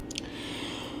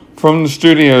From the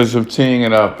studios of Teeing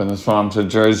It Up in the swamps of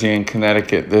Jersey and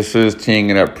Connecticut, this is Teeing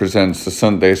It Up presents the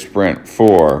Sunday Sprint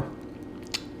for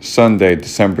Sunday,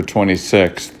 December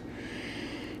 26th,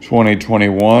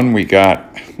 2021. We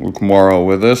got Luke Morrow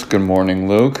with us. Good morning,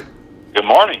 Luke. Good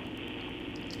morning.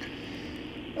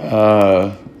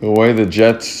 The way the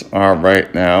Jets are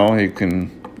right now, you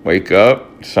can wake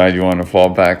up, decide you want to fall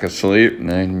back asleep, and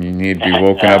then you need to be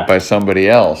woken up by somebody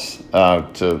else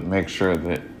to make sure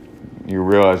that you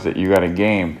realize that you got a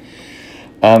game.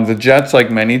 The Jets, like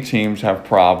many teams, have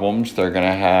problems. They're going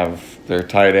to have their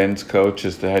tight ends coach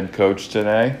as the head coach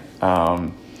today.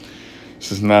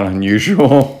 This is not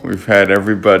unusual. We've had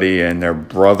everybody and their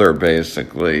brother,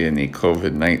 basically, in the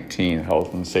COVID-19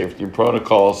 health and safety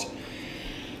protocols.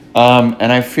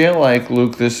 And I feel like,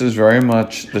 Luke, this is very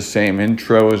much the same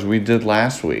intro as we did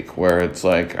last week, where it's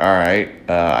like, all right,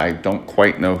 I don't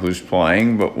quite know who's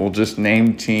playing, but we'll just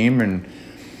name team and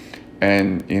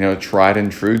tried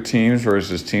and true teams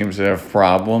versus teams that have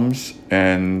problems,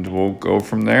 and we'll go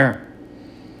from there.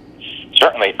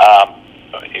 Certainly.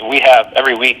 We have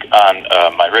every week on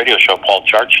my radio show, Paul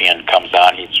Charchian comes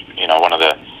on. He's one of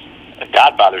the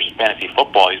godfathers of fantasy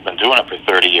football. He's been doing it for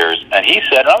 30 years, and he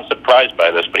said, and I was surprised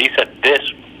by this, but he said this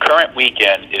current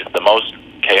weekend is the most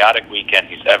chaotic weekend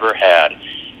he's ever had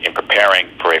in preparing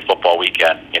for a football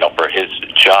weekend, for his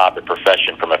job and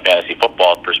profession from a fantasy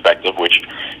football perspective, which,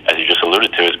 as you just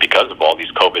alluded to, is because of all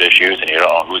these COVID issues and you don't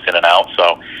know who's in and out.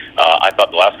 So I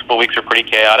thought the last couple of weeks are pretty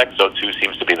chaotic. So too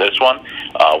seems to be this one.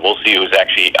 We'll see who's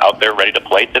actually out there ready to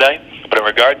play today. But in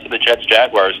regards to the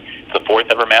Jets-Jaguars, it's the fourth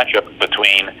ever matchup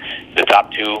between the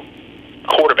top two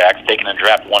quarterbacks taken in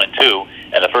draft 1 and 2,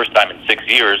 and the first time in 6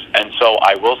 years. And so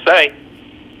I will say,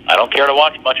 I don't care to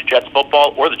watch much Jets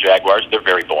football or the Jaguars. They're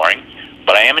very boring.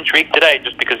 But I am intrigued today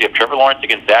just because you have Trevor Lawrence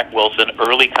against Zach Wilson,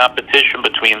 early competition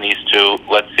between these two.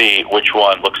 Let's see which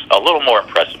one looks a little more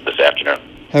impressive this afternoon.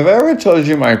 Have I ever told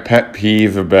you my pet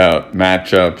peeve about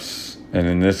matchups, and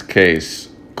in this case,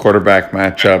 quarterback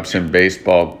matchups in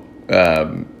baseball,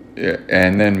 and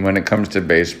then when it comes to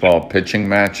baseball, pitching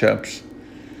matchups?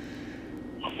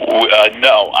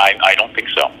 No, I don't think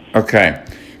so. Okay.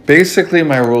 Basically,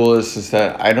 my rule is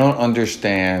that I don't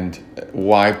understand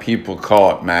why people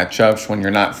call it matchups when you're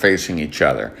not facing each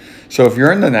other. So if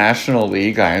you're in the National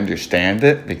League, I understand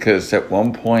it because at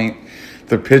one point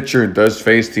the pitcher does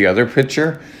face the other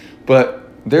pitcher,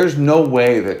 but there's no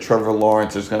way that Trevor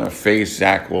Lawrence is going to face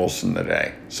Zach Wilson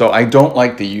today. So I don't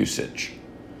like the usage.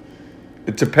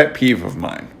 It's a pet peeve of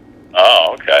mine.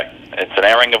 Oh, okay. It's an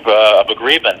airing of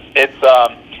agreement.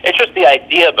 It's just the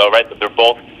idea, though, right, that they're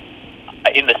both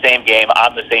in the same game,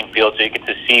 on the same field, so you get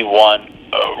to see one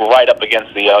right up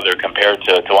against the other compared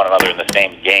to one another in the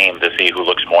same game to see who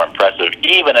looks more impressive,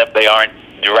 even if they aren't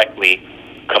directly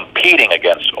competing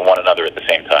against one another at the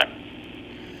same time.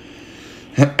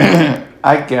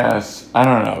 I guess. I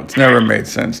don't know. It's never made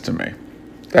sense to me.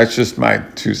 That's just my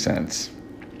 2 cents.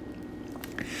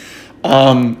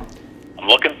 I'm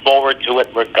looking forward to it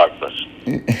regardless.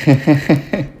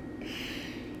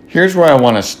 Here's where I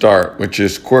want to start, which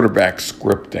is quarterback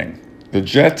scripting. The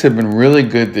Jets have been really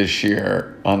good this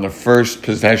year on the first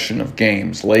possession of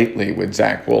games lately with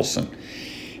Zach Wilson.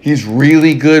 He's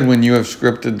really good when you have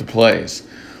scripted the plays.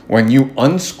 When you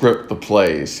unscript the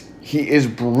plays, he is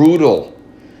brutal.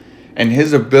 And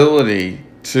his ability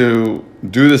to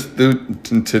do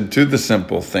the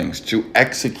simple things, to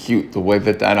execute the way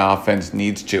that offense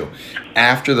needs to,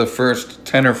 after the first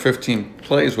 10 or 15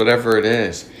 plays, whatever it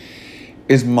is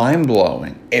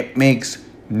mind-blowing. It makes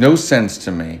no sense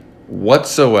to me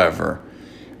whatsoever.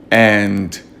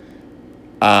 And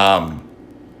I'm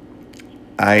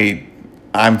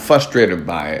frustrated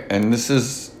by it. And this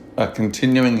is a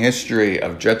continuing history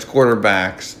of Jets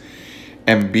quarterbacks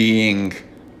and being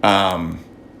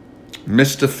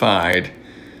mystified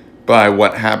by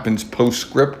what happens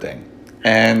post-scripting.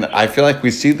 And I feel like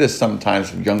we see this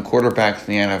sometimes with young quarterbacks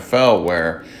in the NFL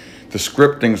where the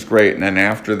scripting's great, and then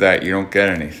after that, you don't get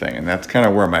anything. And that's kind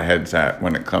of where my head's at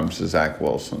when it comes to Zach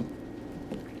Wilson.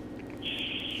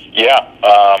 Yeah,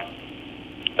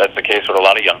 that's the case with a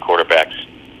lot of young quarterbacks,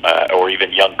 or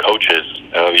even young coaches.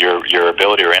 Your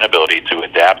ability or inability to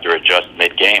adapt or adjust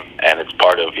mid-game, and it's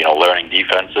part of learning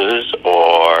defenses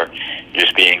or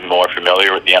just being more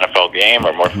familiar with the NFL game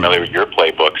or more familiar with your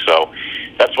playbook. So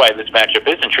that's why this matchup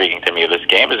is intriguing to me. This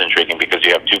game is intriguing because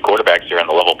you have two quarterbacks here on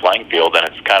the level playing field, and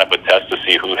it's kind of a test to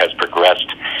see who has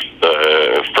progressed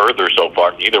further so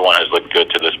far. Neither one has looked good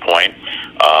to this point.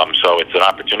 So it's an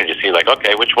opportunity to see,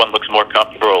 okay, which one looks more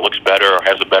comfortable or looks better or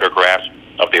has a better grasp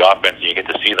of the offense, and you get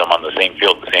to see them on the same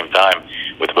field at the same time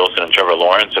with Wilson and Trevor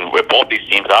Lawrence. And with both these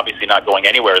teams obviously not going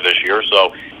anywhere this year,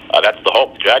 so That's the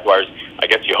hope. The Jaguars, I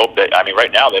guess you hope that, I mean,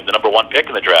 right now they have the number 1 pick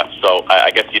in the draft, so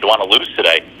I guess you'd want to lose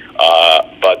today.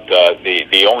 But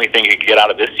the only thing you can get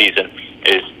out of this season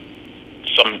is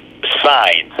some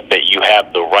signs that you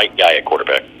have the right guy at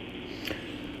quarterback.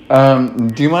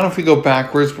 Do you mind if we go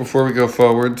backwards before we go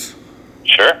forwards?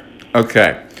 Sure.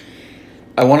 Okay.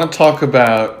 I want to talk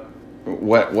about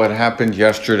what happened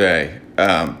yesterday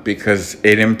because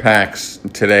it impacts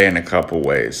today in a couple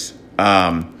ways.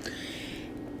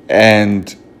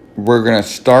 And we're going to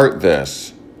start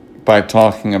this by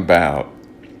talking about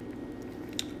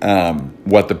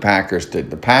what the Packers did.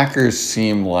 The Packers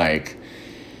seem like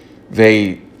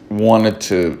they wanted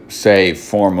to say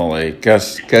formally,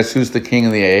 guess who's the king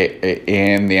of the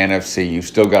NFC? You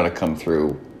still got to come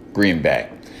through Green Bay.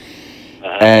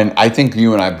 And I think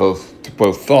you and I both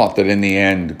thought that in the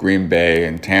end, Green Bay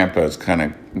and Tampa is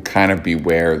kind of be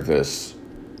where this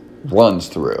runs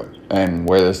through, and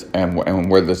where this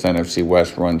NFC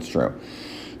West runs through.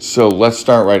 So let's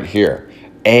start right here.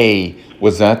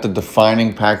 Was that the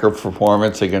defining Packer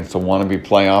performance against a wannabe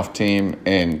playoff team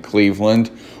in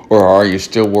Cleveland, or are you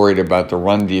still worried about the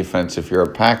run defense if you're a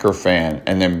Packer fan?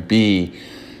 And then B,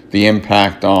 the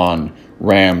impact on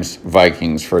Rams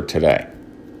Vikings for today.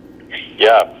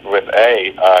 Yeah, with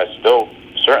still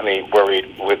certainly worried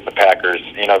with the Packers.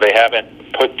 You know, they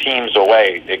haven't put teams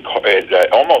away.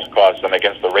 It almost cost them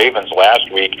against the Ravens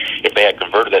last week. If they had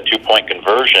converted that 2-point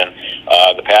conversion,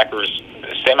 the Packers,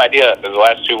 same idea the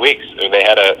last 2 weeks. They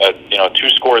had a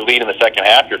 2-score lead in the second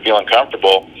half. You're feeling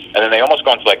comfortable, and then they almost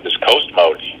go into like this coast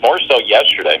mode. More so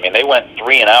yesterday. I mean, they went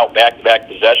 3 and out back-to-back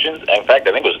possessions. In fact,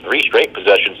 I think it was 3 straight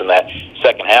possessions in that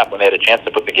second half when they had a chance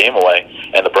to put the game away.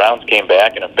 And the Browns came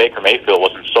back, and if Baker Mayfield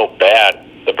wasn't so bad,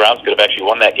 the Browns could have actually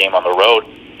won that game on the road.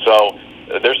 So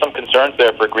there's some concerns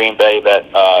there for Green Bay that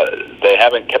they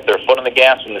haven't kept their foot on the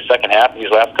gas in the second half of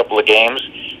these last couple of games.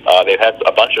 They've had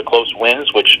a bunch of close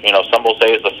wins, which some will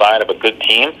say is a sign of a good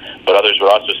team, but others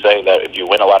would also say that if you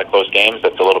win a lot of close games,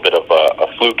 that's a little bit of a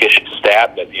flukish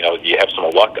stat, that you have some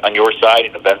luck on your side,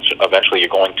 and eventually you're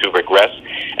going to regress.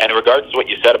 And in regards to what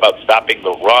you said about stopping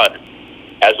the run,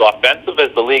 as offensive as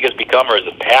the league has become, or as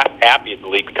pass-happy as the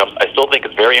league becomes, I still think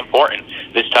it's very important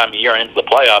this time of year and into the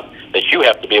playoffs that you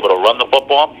have to be able to run the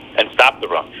football and stop the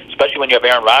run, especially when you have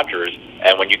Aaron Rodgers,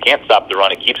 and when you can't stop the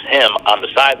run, it keeps him on the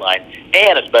sideline,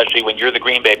 and especially when you're the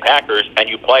Green Bay Packers and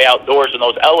you play outdoors in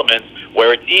those elements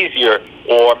where it's easier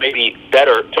or maybe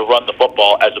better to run the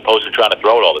football as opposed to trying to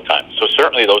throw it all the time. So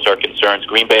certainly those are concerns.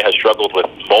 Green Bay has struggled with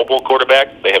mobile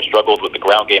quarterbacks. They have struggled with the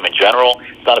ground game in general.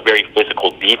 It's not a very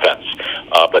physical defense,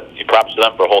 but props to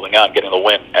them for holding on, getting the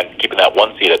win, and keeping that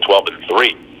 1 seed at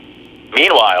 12-3.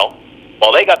 Meanwhile,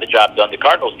 while they got the job done, the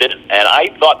Cardinals didn't. And I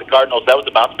thought the Cardinals, that was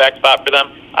a bounce-back spot for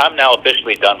them. I'm now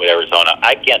officially done with Arizona.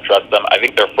 I can't trust them. I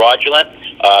think they're fraudulent.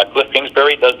 Cliff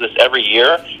Kingsbury does this every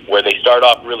year, where they start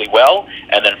off really well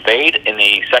and then fade in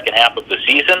the second half of the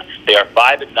season. They are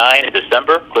 5-9 in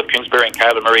December. Cliff Kingsbury and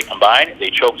Kyler Murray combined. They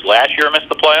choked last year and missed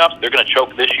the playoffs. They're going to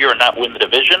choke this year and not win the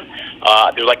division.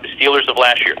 They're like the Steelers of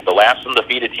last year. The last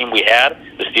undefeated team we had,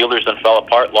 the Steelers then fell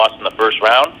apart, lost in the first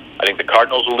round. I think the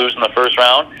Cardinals will lose in the first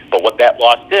round, but what that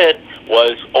loss did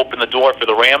was open the door for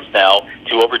the Rams now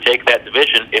to overtake that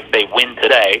division if they win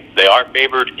today. They are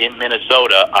favored in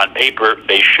Minnesota. On paper,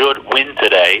 they should win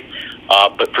today.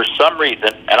 But for some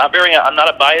reason, and I'm not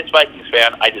a biased Vikings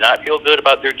fan, I did not feel good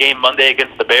about their game Monday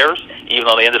against the Bears, even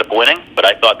though they ended up winning, but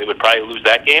I thought they would probably lose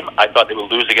that game. I thought they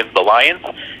would lose against the Lions.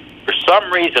 For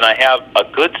some reason, I have a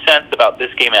good sense about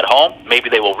this game at home. Maybe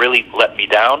they will really let me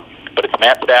down. But it's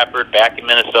Matt Stafford back in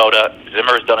Minnesota.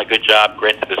 Zimmer has done a good job.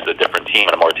 Granted, this is a different team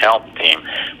and a more talented team,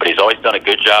 but he's always done a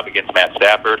good job against Matt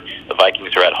Stafford. The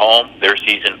Vikings are at home. Their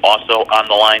season also on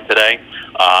the line today.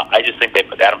 I just think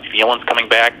they've Adam Thielen's coming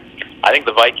back. I think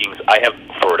the Vikings, I have,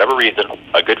 for whatever reason,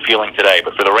 a good feeling today.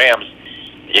 But for the Rams,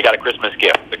 you got a Christmas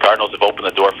gift. The Cardinals have opened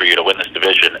the door for you to win this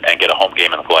division and get a home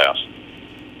game in the playoffs.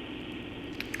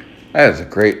 That is a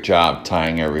great job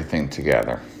tying everything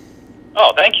together.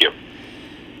 Oh, thank you.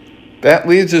 That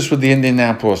leaves us with the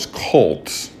Indianapolis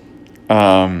Colts.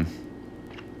 What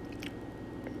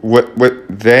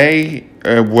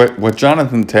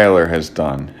Jonathan Taylor has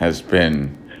done has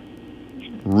been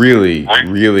really,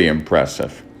 really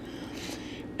impressive.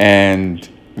 And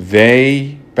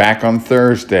they, back on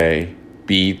Thursday,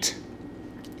 beat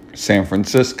San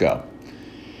Francisco.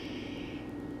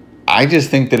 I just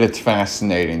think that it's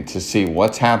fascinating to see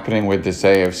what's happening with this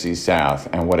AFC South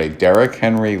and what a Derrick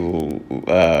Henry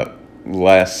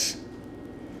less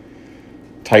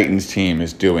Titans team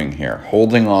is doing here.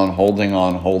 Holding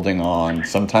on.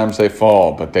 Sometimes they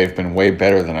fall, but they've been way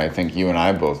better than I think you and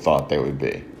I both thought they would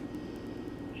be.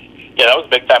 Yeah, that was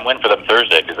a big-time win for them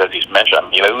Thursday because, as you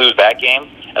mentioned, they lose that game,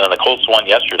 and then the Colts won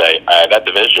yesterday. That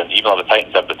division, even though the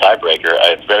Titans have the tiebreaker,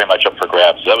 it's very much up for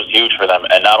grabs. So that was huge for them,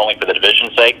 and not only for the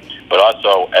division's sake, but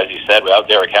also, as you said, without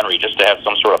Derrick Henry, just to have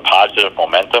some sort of positive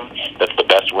momentum. That's the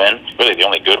best win. Really, the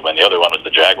only good win. The other one was the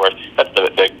Jaguars. That's the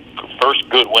first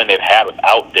good win they've had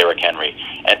without Derrick Henry.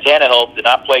 And Tannehill did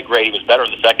not play great. He was better in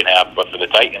the second half, but for the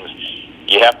Titans,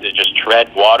 you have to just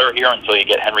tread water here until you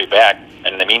get Henry back,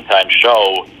 and in the meantime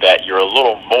show that you're a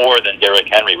little more than Derrick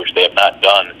Henry, which they have not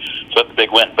done. So that's a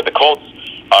big win. But the Colts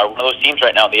are one of those teams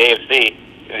right now in the AFC.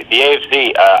 The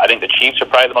AFC, I think the Chiefs are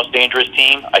probably the most dangerous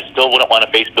team. I still wouldn't want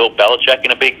to face Bill Belichick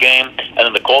in a big game. And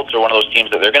then the Colts are one of those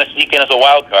teams that they're going to sneak in as a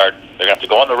wild card. They're going to have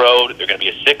to go on the road. They're going to be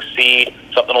a 6 seed,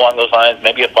 something along those lines,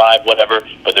 maybe a 5, whatever.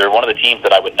 But they're one of the teams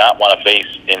that I would not want to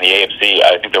face in the AFC.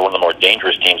 I think they're one of the more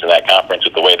dangerous teams in that conference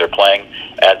with the way they're playing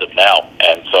as of now.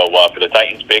 And so for the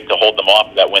Titans, big to hold them off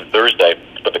of that win Thursday.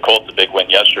 But the Colts, a big win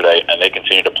yesterday, and they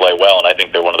continue to play well. And I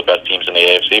think they're one of the best teams in the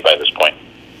AFC by this point.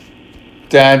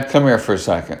 Dad, come here for a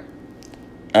second.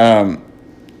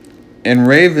 In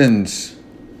Ravens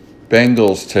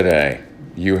Bengals today,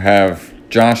 you have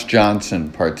Josh Johnson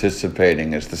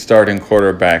participating as the starting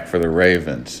quarterback for the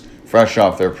Ravens, fresh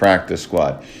off their practice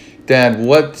squad. Dad,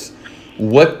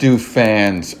 what do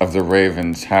fans of the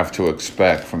Ravens have to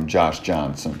expect from Josh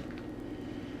Johnson?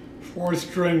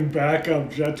 4th-string backup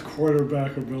Jets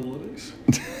quarterback abilities.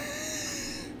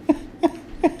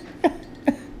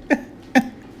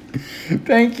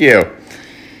 Thank you.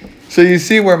 So you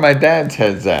see where my dad's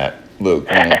head's at, Luke,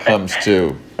 when it comes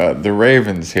to the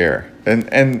Ravens here,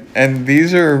 and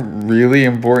these are really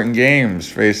important games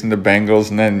facing the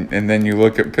Bengals, and then you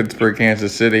look at Pittsburgh,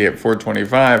 Kansas City at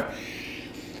 425.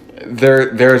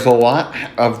 There's a lot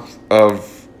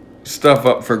of stuff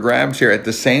up for grabs here. At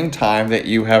the same time that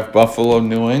you have Buffalo,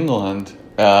 New England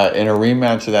in a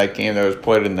rematch of that game that was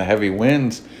played in the heavy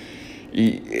winds.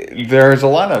 There's a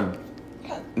lot of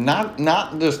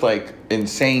not just like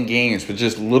insane games, but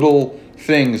just little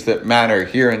things that matter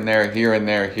here and there, here and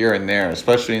there, here and there,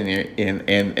 especially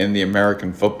in the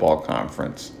American Football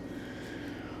Conference.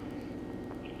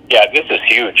 Yeah, this is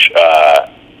huge.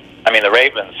 The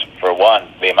Ravens, for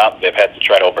one, the amount they've had to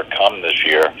try to overcome this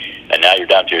year, and now you're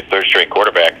down to your third-string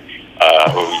quarterback,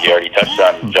 who you already touched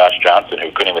on, Josh Johnson,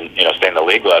 who couldn't even stay in the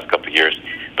league the last couple of years.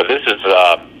 But this is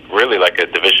really like a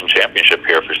division championship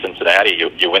here for Cincinnati.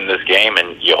 You win this game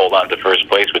and you hold on to first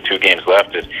place with 2 games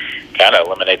left. It kind of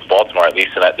eliminates Baltimore, at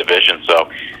least in that division. So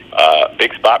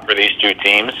big spot for these 2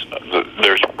 teams.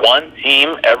 There's one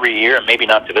team every year, maybe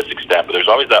not to this extent, but there's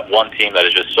always that one team that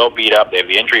is just so beat up. They have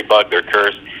the injury bug, they're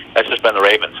cursed. That's just been the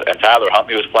Ravens. And Tyler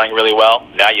Huntley was playing really well.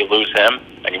 Now you lose him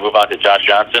and you move on to Josh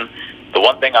Johnson. The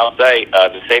one thing I'll say,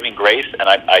 the saving grace, and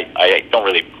I don't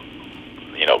really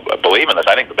believe in this.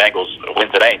 I think the Bengals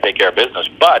win today and take care of business.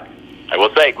 But I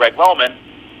will say Greg Roman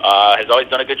has always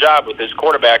done a good job with his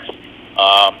quarterbacks.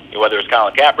 Whether it's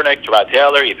Colin Kaepernick, Tyrod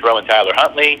Taylor, you throw in Tyler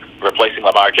Huntley, replacing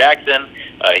Lamar Jackson.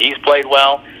 He's played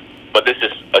well. But this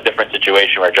is a different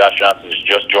situation where Josh Johnson is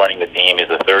just joining the team. He's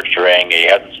a third string. He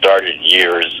hasn't started in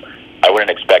years. I wouldn't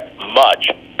expect much.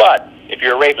 But if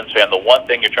you're a Ravens fan, the one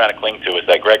thing you're trying to cling to is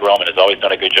that Greg Roman has always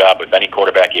done a good job with any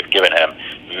quarterback you've given him.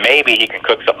 Maybe he can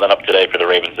cook something up today for the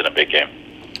Ravens in a big game.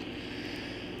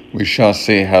 We shall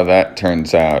see how that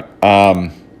turns out.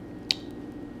 And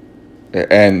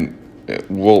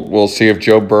we'll see if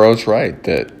Joe Burrow's right,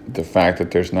 that the fact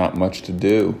that there's not much to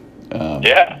do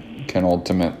can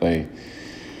ultimately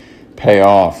pay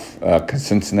off. Because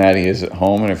Cincinnati is at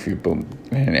home, and if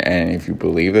you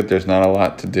believe that there's not a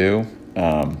lot to do,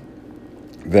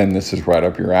 then this is right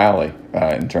up your alley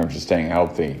in terms of staying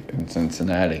healthy in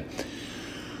Cincinnati.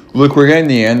 Look, we're getting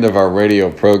the end of our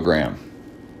radio program.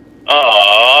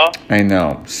 Aww. I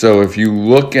know. So if you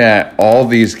look at all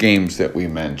these games that we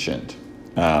mentioned,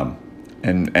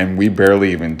 and we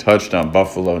barely even touched on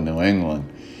Buffalo, New England,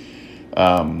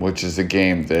 which is a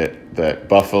game that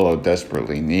Buffalo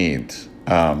desperately needs.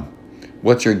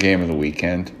 What's your game of the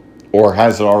weekend? Or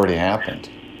has it already happened?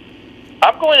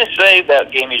 I'm going to say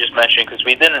that game you just mentioned because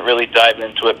we didn't really dive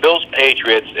into it. Bills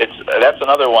Patriots. That's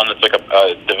another one that's like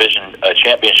a division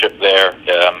championship there.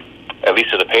 At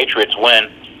least if the Patriots win.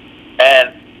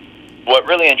 And what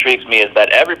really intrigues me is that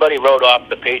everybody wrote off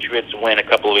the Patriots win a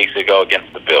couple of weeks ago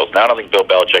against the Bills. Now I don't think Bill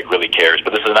Belichick really cares,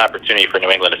 but this is an opportunity for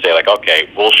New England to say, like, okay,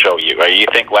 we'll show you. Right? You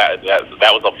think that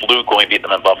was a fluke when we beat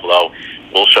them in Buffalo?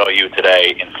 We'll show you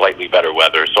today in slightly better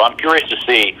weather. So I'm curious to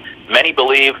see. Many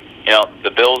believe.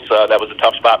 The Bills, that was a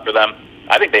tough spot for them.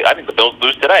 I think the Bills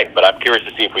lose today, but I'm curious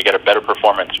to see if we get a better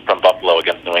performance from Buffalo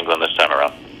against New England this time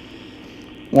around.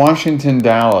 Washington,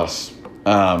 Dallas.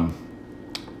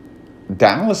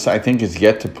 Dallas, I think, is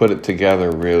yet to put it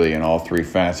together really in all three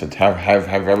facets. Have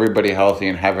everybody healthy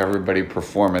and have everybody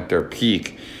perform at their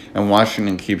peak. And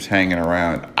Washington keeps hanging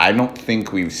around. I don't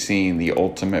think we've seen the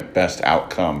ultimate best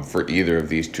outcome for either of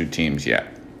these two teams yet.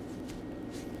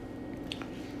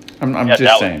 I'm just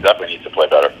Dallas saying. Definitely needs to play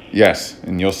better. Yes,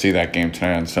 and you'll see that game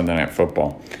tonight on Sunday Night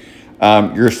Football.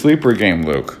 Your sleeper game,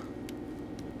 Luke.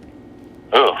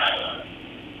 Ooh,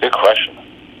 good question.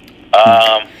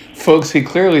 Folks, he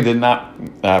clearly did not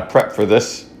prep for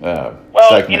this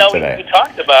segment today. We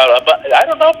talked about, but I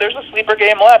don't know if there's a sleeper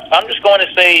game left. I'm just going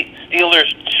to say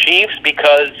Steelers-Chiefs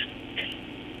because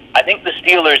I think the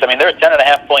Steelers, they're a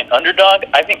 10.5-point underdog.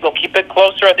 I think they'll keep it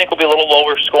closer. I think it'll be a little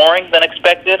lower scoring than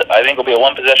expected. I think it'll be a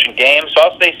one-possession game. So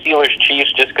I'll say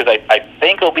Steelers-Chiefs just because I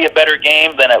think it'll be a better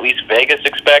game than at least Vegas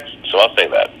expects. So I'll say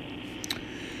that.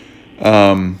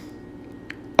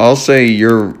 I'll say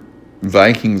your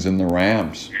Vikings and the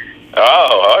Rams.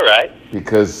 Oh, all right.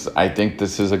 Because I think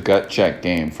this is a gut check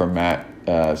game for Matt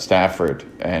Stafford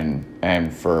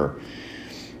and for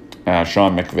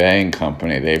Sean McVay and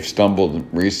company. They've stumbled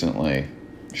recently.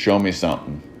 Show me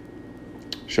something.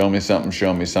 Show me something,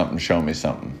 show me something, show me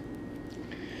something.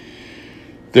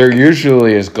 There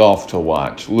usually is golf to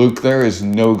watch. Luke, there is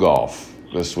no golf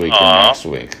this week or next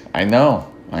week. I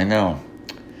know.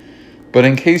 But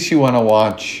in case you want to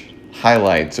watch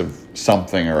highlights of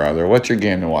something or other, what's your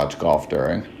game to watch golf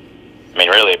during?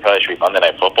 Really, it probably should be Monday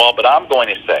Night Football, but I'm going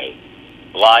to say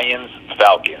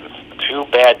Lions-Falcons. Two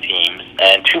bad teams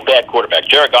and two bad quarterbacks.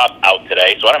 Jared Goff's out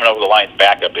today, so I don't even know who the Lions'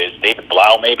 backup is. David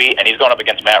Blau, maybe, and he's going up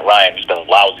against Matt Ryan, who's been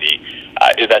lousy.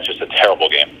 That's just a terrible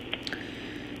game.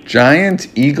 Giants,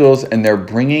 Eagles, and they're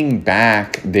bringing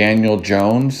back Daniel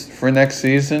Jones for next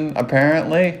season,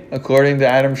 apparently, according to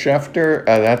Adam Schefter.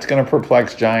 That's going to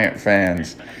perplex Giant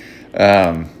fans.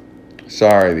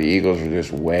 Sorry, the Eagles are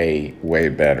just way, way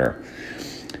better.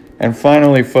 And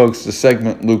finally, folks, the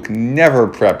segment Luke never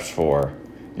preps for,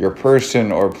 your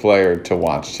person or player to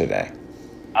watch today.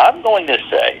 I'm going to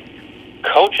say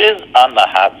coaches on the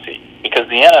hot seat, because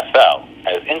the NFL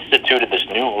has instituted this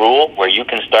new rule where you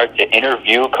can start to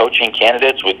interview coaching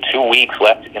candidates with 2 weeks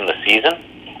left in the season,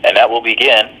 and that will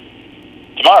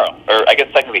begin tomorrow, or I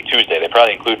guess technically Tuesday. They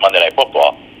probably include Monday Night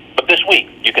Football. But this week,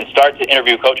 you can start to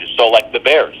interview coaches. So like the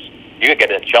Bears, you could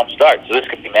get a jump start. So this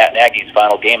could be Matt Nagy's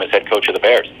final game as head coach of the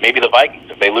Bears. Maybe the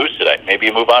Vikings, if they lose today. Maybe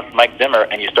you move on from Mike Zimmer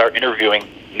and you start interviewing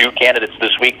new candidates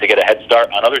this week to get a head start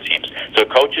on other teams. So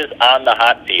coaches on the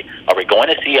hot seat. Are we going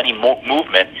to see any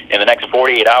movement in the next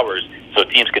 48 hours so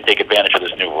teams could take advantage of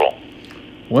this new rule?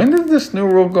 When did this new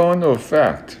rule go into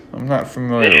effect? I'm not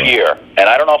familiar. This year. And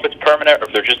I don't know if it's permanent or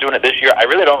if they're just doing it this year. I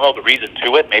really don't know the reason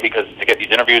to it. Maybe because to get these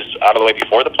interviews out of the way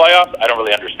before the playoffs. I don't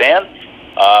really understand.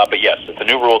 But yes, it's a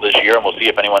new rule this year, and we'll see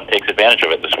if anyone takes advantage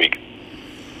of it this week.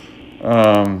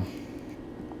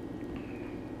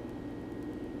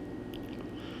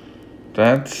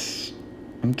 That's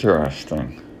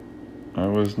interesting. I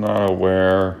was not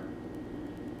aware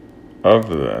of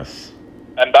this.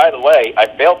 And by the way, I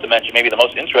failed to mention maybe the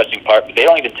most interesting part, but they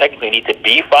don't even technically need to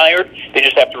be fired. They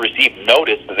just have to receive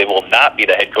notice that they will not be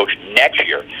the head coach next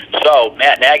year. So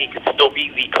Matt Nagy can still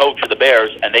be the coach of the Bears,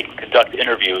 and they can conduct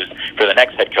interviews for the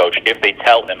next head coach if they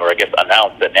tell him, or I guess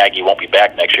announce, that Nagy won't be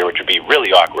back next year, which would be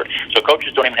really awkward. So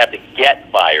coaches don't even have to get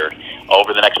fired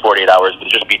over the next 48 hours, but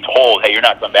just be told, hey, you're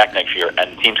not coming back next year,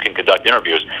 and teams can conduct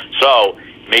interviews. So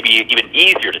maybe even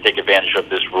easier to take advantage of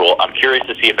this rule. I'm curious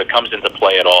to see if it comes into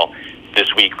play at all this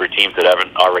week for teams that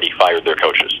haven't already fired their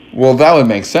coaches. Well, that would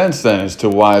make sense then as to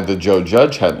why the Joe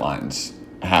Judge headline's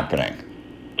happening.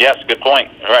 Yes, good point.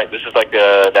 All right, this is like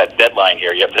that deadline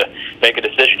here. You have to make a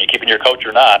decision. You keeping your coach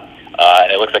or not?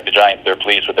 And it looks like the Giants, they're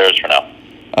pleased with theirs for now.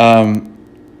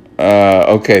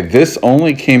 Okay, this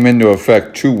only came into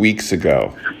effect 2 weeks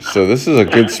ago. So this is a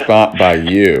good spot by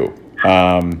you.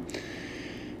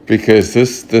 Because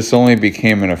this only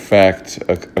became in effect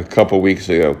a couple weeks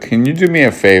ago. Can you do me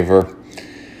a favor?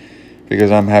 Because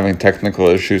I'm having technical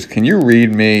issues. Can you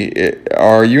read me?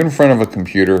 Are you in front of a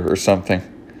computer or something?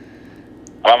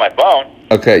 I'm on my phone.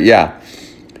 Okay, yeah.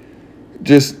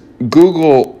 Just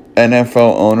Google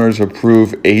NFL owners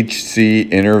approve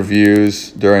HC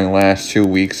interviews during last 2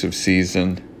 weeks of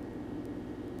season.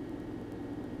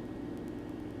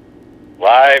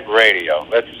 Live radio.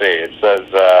 Let's see. It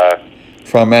says...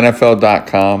 From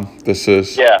NFL.com, this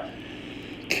is... Yeah.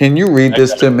 Can you read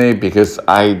this to me? Because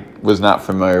I was not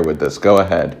familiar with this. Go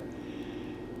ahead.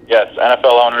 Yes,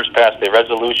 NFL owners passed a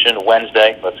resolution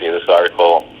Wednesday. Let's see, this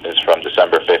article is from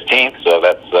December 15th, so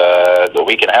that's a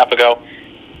week and a half ago.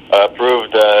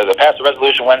 passed a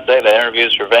resolution Wednesday that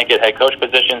interviews for vacant head coach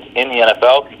positions in the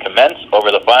NFL can commence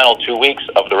over the final 2 weeks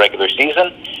of the regular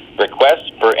season. Requests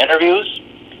for interviews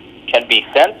can be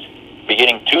sent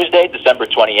beginning Tuesday, December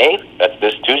 28th. That's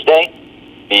this Tuesday.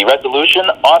 The resolution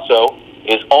also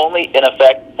is only in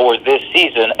effect for this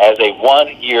season as a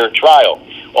one-year trial.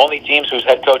 Only teams whose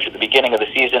head coach at the beginning of the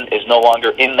season is no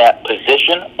longer in that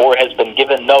position or has been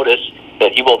given notice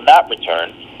that he will not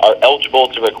return are eligible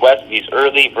to request these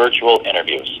early virtual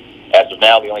interviews. As of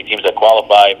now, the only teams that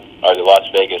qualify are the Las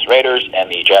Vegas Raiders and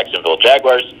the Jacksonville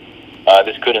Jaguars.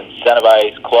 This could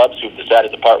incentivize clubs who've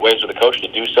decided to part ways with a coach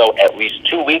to do so at least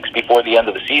 2 weeks before the end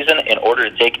of the season in order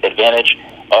to take advantage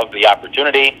of the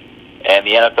opportunity. And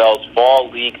the NFL's Fall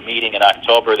League meeting in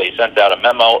October, they sent out a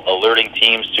memo alerting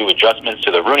teams to adjustments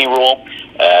to the Rooney Rule,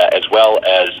 as well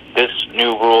as this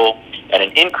new rule, and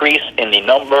an increase in the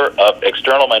number of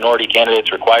external minority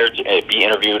candidates required to be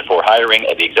interviewed for hiring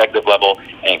at the executive level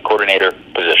and coordinator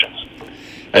positions.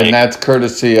 And that's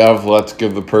courtesy of, let's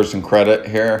give the person credit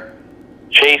here,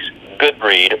 Chase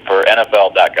Goodbreed for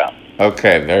NFL.com.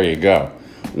 Okay, there you go.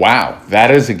 Wow,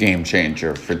 that is a game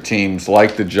changer for teams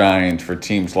like the Giants, for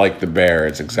teams like the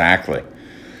Bears, exactly.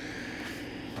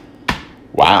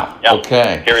 Wow, Yep.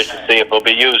 okay. Curious to see if it'll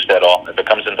be used at all, if it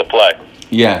comes into play.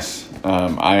 Yes,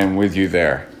 I am with you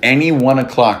there. Any 1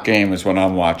 o'clock game is what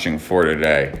I'm watching for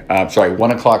today.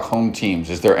 1 o'clock home teams.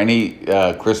 Is there any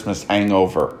Christmas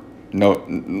hangover? No,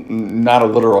 not a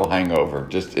literal hangover.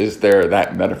 Just is there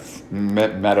that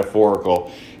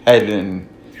metaphorical head in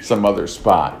some other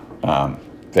spot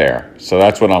there. So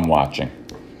that's what I'm watching.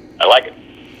 I like it.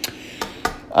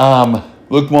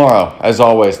 Luke Morrow, as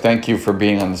always, thank you for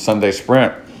being on the Sunday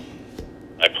Sprint.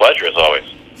 My pleasure, as always.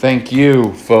 Thank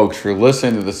you, folks, for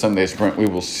listening to the Sunday Sprint. We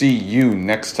will see you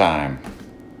next time.